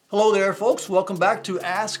Hello there, folks. Welcome back to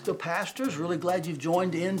Ask the Pastors. Really glad you've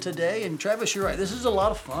joined in today. And Travis, you're right. This is a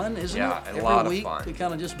lot of fun, isn't it? Yeah, Every lot of week fun. To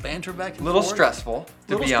kind of just banter back and A little forth. stressful,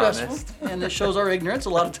 to be honest. And it shows our ignorance a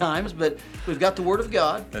lot of times. But we've got the Word of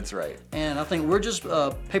God. That's right. And I think we're just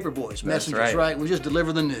paper boys, messengers, right. We just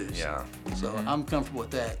deliver the news. Yeah. So I'm comfortable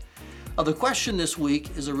with that. The question this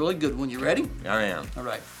week is a really good one. You ready? I am. All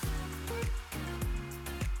right.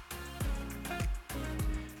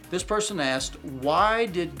 This person asked, why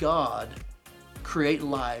did God create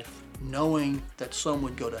life knowing that some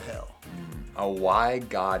would go to hell? A why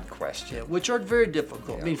God question. Yeah, which are very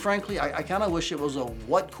difficult. Yeah. I mean, frankly, I kind of wish it was a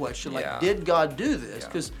what question, like, Yeah. did God do this? Yeah.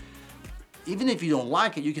 Because even if you don't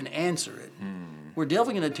like it, you can answer it. We're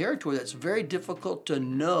delving into territory that's very difficult to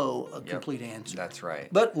know a complete answer. That's right.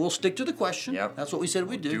 But we'll stick to the question. Yep. That's what we said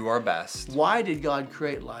we'd do. Do our best. Why did God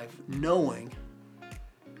create life knowing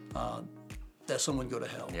that someone would go to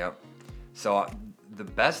hell? Yep. So the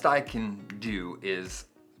best I can do is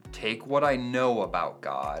take what I know about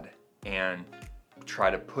God and try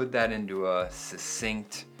to put that into a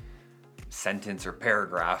succinct sentence or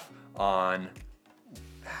paragraph on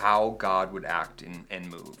how God would act and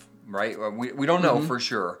move, right? We don't know for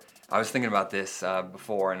sure. I was thinking about this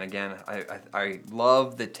before, and again, I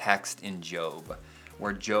love the text in Job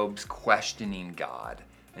where Job's questioning God,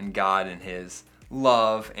 and God in his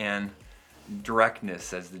love and directness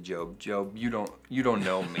says to Job, you don't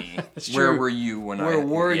know me. Where were you when Where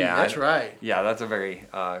were you? That's right. Yeah, that's a very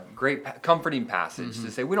great, comforting passage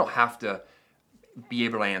to say we don't have to be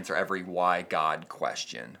able to answer every why God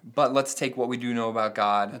question, but let's take what we do know about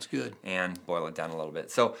God. That's good. And boil it down a little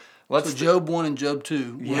bit. So let's Job 1 and Job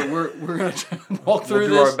 2, we're going to walk through we'll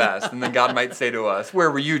do this. our best, and then God might say to us,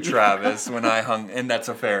 "Where were you, Travis, when I hung?" And that's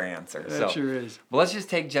a fair answer. That sure is. But let's just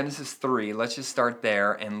take Genesis 3. Let's just start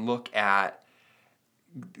there and look at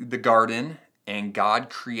the garden and God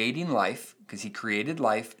creating life, because He created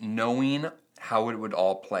life knowing how it would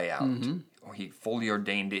all play out. He fully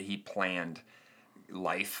ordained it. He planned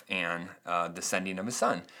life and the sending of His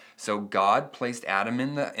Son. So God placed Adam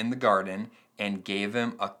in the garden and gave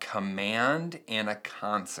him a command and a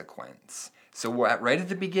consequence. So right at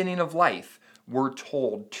the beginning of life, we're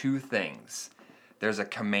told two things. There's a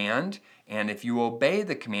command, and if you obey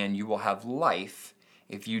the command, you will have life.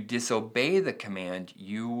 If you disobey the command,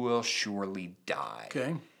 you will surely die.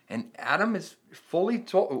 Okay. And Adam is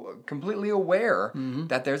completely aware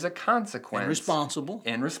that there's a consequence. And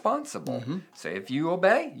responsible. So if you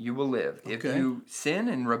obey, you will live. Okay. If you sin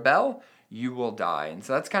and rebel, you will die. And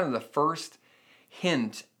so that's kind of the first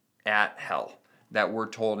hint at hell that we're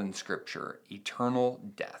told in Scripture. Eternal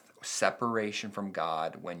death, separation from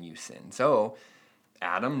God when you sin. So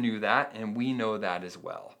Adam knew that, and we know that as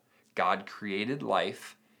well. God created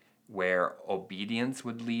life where obedience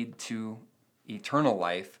would lead to eternal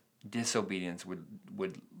life, disobedience would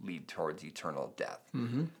lead towards eternal death.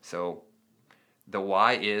 So the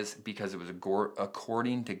why is because it was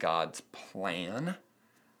according to God's plan,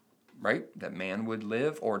 right? That man would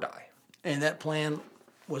live or die. And that plan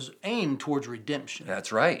was aimed towards redemption.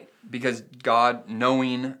 That's right. Because God,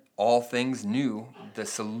 knowing all things, knew the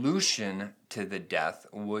solution to the death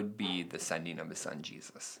would be the sending of His Son,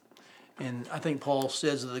 Jesus. And I think Paul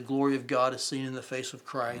says that the glory of God is seen in the face of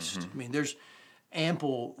Christ. I mean, there's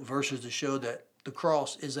ample verses to show that the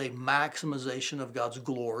cross is a maximization of God's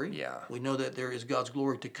glory. Yeah. We know that there is God's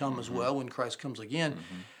glory to come as well when Christ comes again.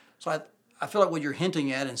 So I feel like what you're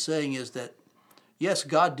hinting at and saying is that, yes,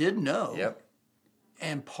 God did know. Yep.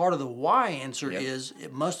 And part of the why answer Yep. is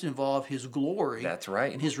it must involve His glory. That's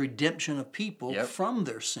right. And His redemption of people Yep. from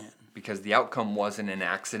their sin. Because the outcome wasn't an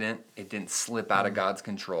accident. It didn't slip out of God's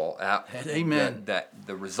control. Amen. That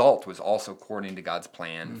the result was also according to God's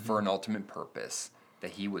plan for an ultimate purpose,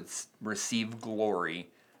 that He would receive glory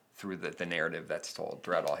through the narrative that's told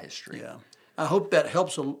throughout all history. Yeah. I hope that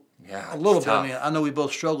helps a little it's bit. I tough. mean, I know we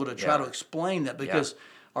both struggle to try Yeah. to explain that because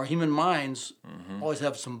our human minds always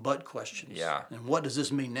have some but questions. Yeah. And what does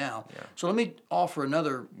this mean now? Yeah. So let me offer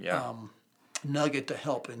another Yeah. nugget to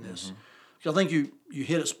help in this. Because I think you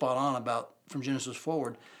hit it spot on about from Genesis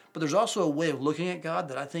forward. But there's also a way of looking at God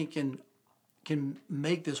that I think can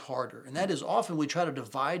make this harder. And that is often we try to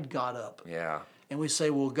divide God up. Yeah. And we say,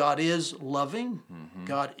 well, God is loving,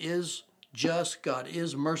 God is just, God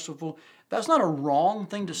is merciful. That's not a wrong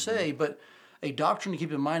thing to say, but a doctrine to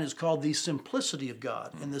keep in mind is called the simplicity of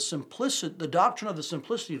God. And the doctrine of the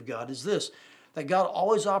simplicity of God is this, that God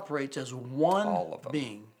always operates as one All of them.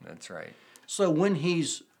 being. That's right. So when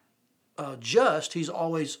He's just, He's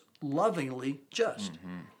always lovingly just.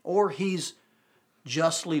 Or He's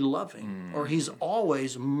justly loving. Or He's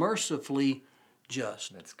always mercifully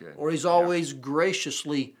just. That's good. Or He's always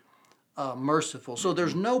graciously merciful. So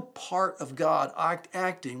there's no part of God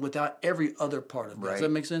acting without every other part of God. Does Right. that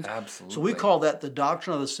make sense? Absolutely. So we call that the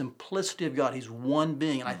doctrine of the simplicity of God. He's one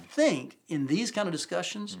being. And I think in these kind of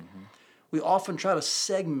discussions, we often try to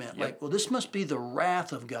segment, like, well, this must be the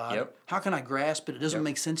wrath of God. Yep. How can I grasp it? It doesn't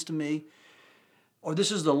make sense to me. Or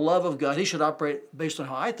this is the love of God. He should operate based on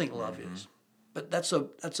how I think love is. But that's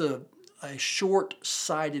a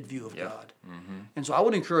short-sighted view of God. And so I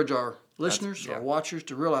would encourage our listeners, our watchers,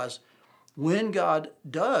 to realize when God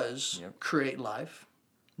does create life,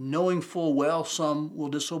 knowing full well some will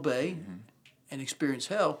disobey and experience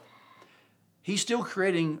hell, He's still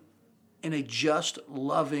creating in a just,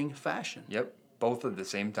 loving fashion. Yep. Both at the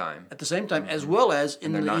same time. At the same time, as well as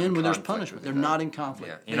in the they're not end in when there's conflict punishment. with They're God. not in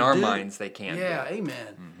conflict. Yeah. In They our do- minds, they can Yeah, be.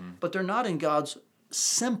 amen. But they're not in God's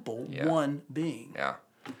simple one being. Yeah.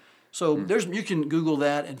 So you can Google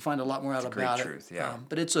that and find a lot more out great about truth, it. yeah.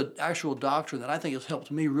 But it's an actual doctrine that I think has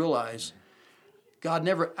helped me realize God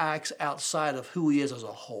never acts outside of who He is as a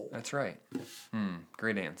whole. That's right.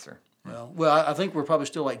 Great answer. Well, I think we're probably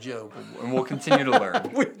still like Job. And we'll continue to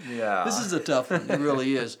learn. Yeah. This is a tough one. It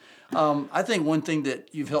really is. I think one thing that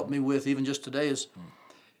you've helped me with, even just today, is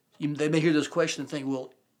they may hear this question and think,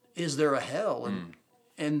 well, is there a hell?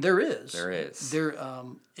 And there is. There is. There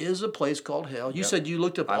is a place called hell. You said you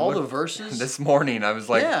looked up all the verses. This morning, I was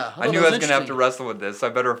like, Yeah, I I thought knew that I was was going to have to interesting. wrestle with this, so I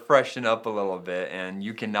better freshen up a little bit. And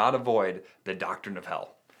you cannot avoid the doctrine of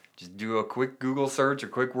hell. Just do a quick Google search, a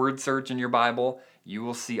quick word search in your Bible. You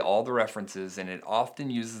will see all the references, and it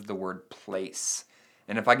often uses the word place.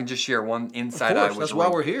 And if I can just share one insight I was that's why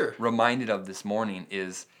we're here. reminded of this morning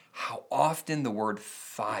is how often the word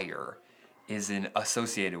fire is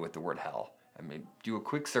associated with the word hell. I mean, do a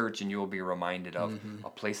quick search and you will be reminded of a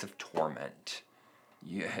place of torment.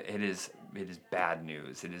 It is bad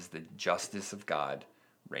news. It is the justice of God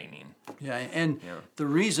reigning. Yeah, and the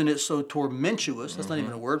reason it's so tormentuous, that's not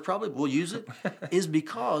even a word probably, but we'll use it, is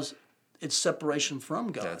because it's separation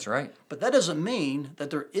from God. That's right. But that doesn't mean that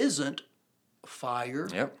there isn't fire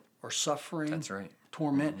Yep. or suffering, That's right.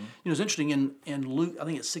 torment. You know, it's interesting in Luke, I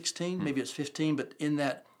think it's 16, maybe it's 15, but in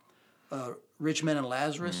that rich man and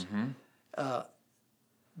Lazarus,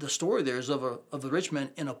 the story there is of the rich man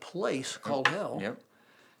in a place called hell. Yep.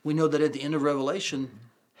 We know that at the end of Revelation,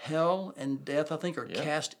 hell and death, I think, are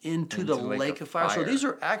cast into the lake of fire. So these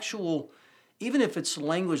are actual, even if it's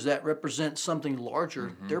language that represents something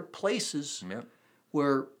larger, they're places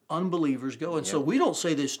where unbelievers go. And so we don't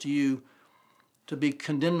say this to you to be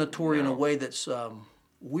condemnatory in a way that's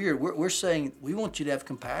weird. We're saying we want you to have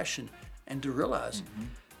compassion and to realize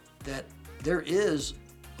that there is,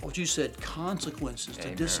 what you said, consequences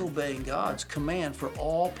to disobeying God's command for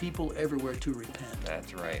all people everywhere to repent.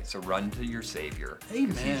 That's right. So run to your Savior. Amen.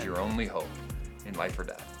 Because He's your only hope in life or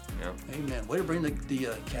death. Amen. Way to bring the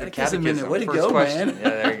catechism in there. Way to First go, question. man. Yeah,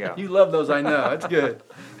 there you go. You love those, I know. That's good.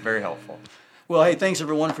 Very helpful. Well, hey, thanks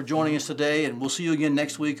everyone for joining us today, and we'll see you again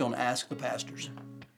next week on Ask the Pastors.